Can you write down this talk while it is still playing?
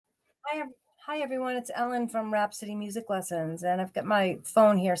Hi everyone, it's Ellen from Rhapsody Music Lessons, and I've got my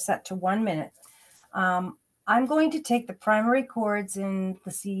phone here set to 1 minute. I'm going to take the primary chords in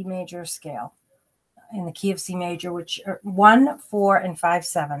the C major scale, in the key of C major, which are 1, 4, and 5,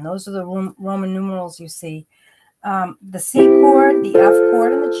 7. Those are the Roman numerals you see. The C chord, the F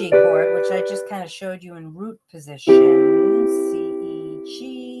chord, and the G chord, which I just kind of showed you in root position. C, E,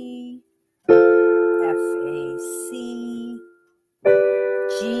 G, F, A, C,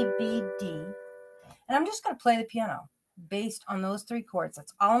 G, B, D. And I'm just going to play the piano based on those 3 chords.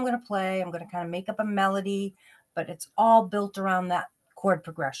 That's all I'm going to play. I'm going to kind of make up a melody, but it's all built around that chord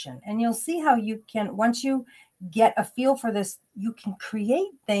progression. And you'll see how you can, once you get a feel for this, you can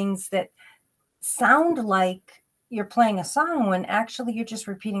create things that sound like you're playing a song when actually you're just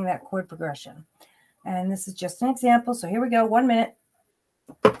repeating that chord progression. And this is just an example. So here we go, 1 minute.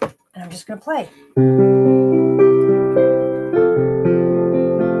 And I'm just going to play.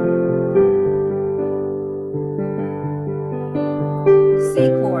 C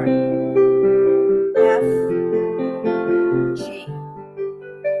chord, F, G.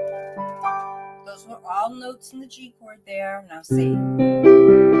 Those were all notes in the G chord there. Now C.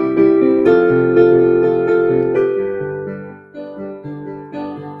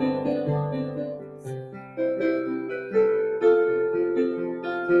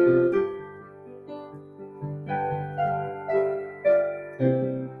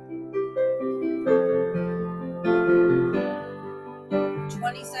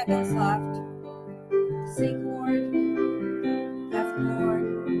 20 seconds left. C chord, F chord,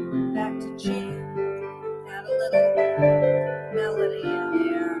 back to G. Add a little melody in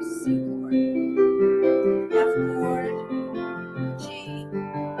there. C chord, F chord, G.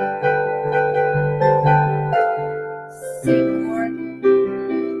 C chord,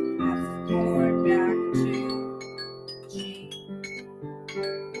 F chord, back to G.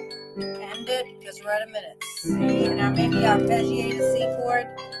 End it because we're at a minute. C. Now maybe arpeggiate a C chord.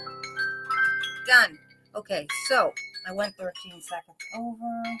 Done. Okay, so I went 13 seconds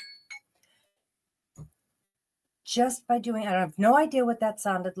over. Just by doing, I have no idea what that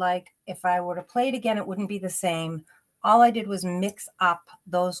sounded like. If I were to play it again, it wouldn't be the same. All I did was mix up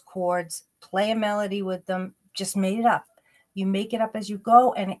those chords, play a melody with them, just made it up. You make it up as you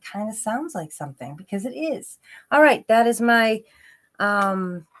go, and it kind of sounds like something because it is. All right, that is my,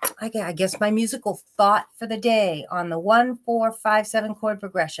 I guess my musical thought for the day on the 1, 4, 5, 7 chord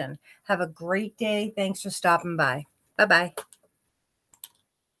progression. Have a great day. Thanks for stopping by. Bye-bye.